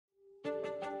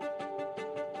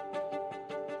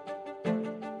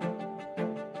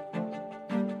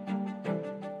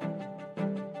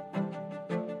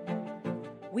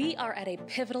We are at a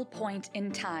pivotal point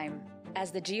in time.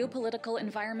 As the geopolitical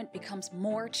environment becomes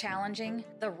more challenging,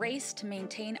 the race to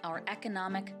maintain our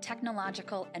economic,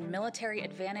 technological, and military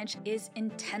advantage is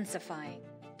intensifying.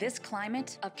 This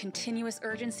climate of continuous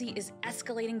urgency is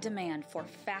escalating demand for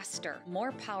faster,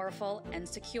 more powerful, and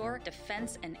secure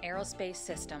defense and aerospace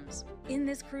systems. In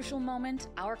this crucial moment,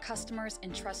 our customers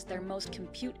entrust their most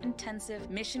compute-intensive,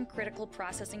 mission-critical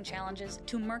processing challenges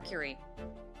to Mercury.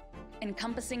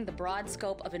 Encompassing the broad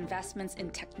scope of investments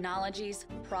in technologies,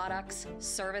 products,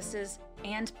 services,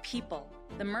 and people,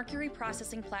 the Mercury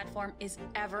processing platform is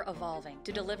ever evolving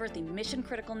to deliver the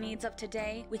mission-critical needs of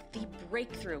today with the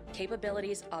breakthrough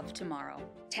capabilities of tomorrow.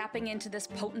 Tapping into this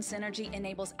potent synergy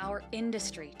enables our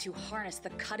industry to harness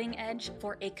the cutting edge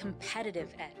for a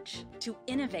competitive edge, to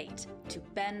innovate, to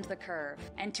bend the curve,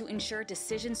 and to ensure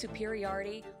decision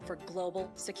superiority for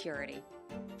global security.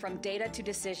 From data to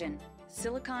decision,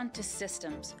 silicon to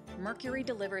systems, Mercury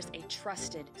delivers a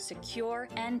trusted, secure,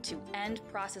 end-to-end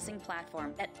processing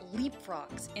platform that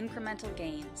leapfrogs incremental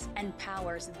gains and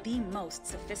powers the most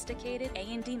sophisticated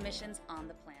A&D missions on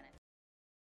the planet.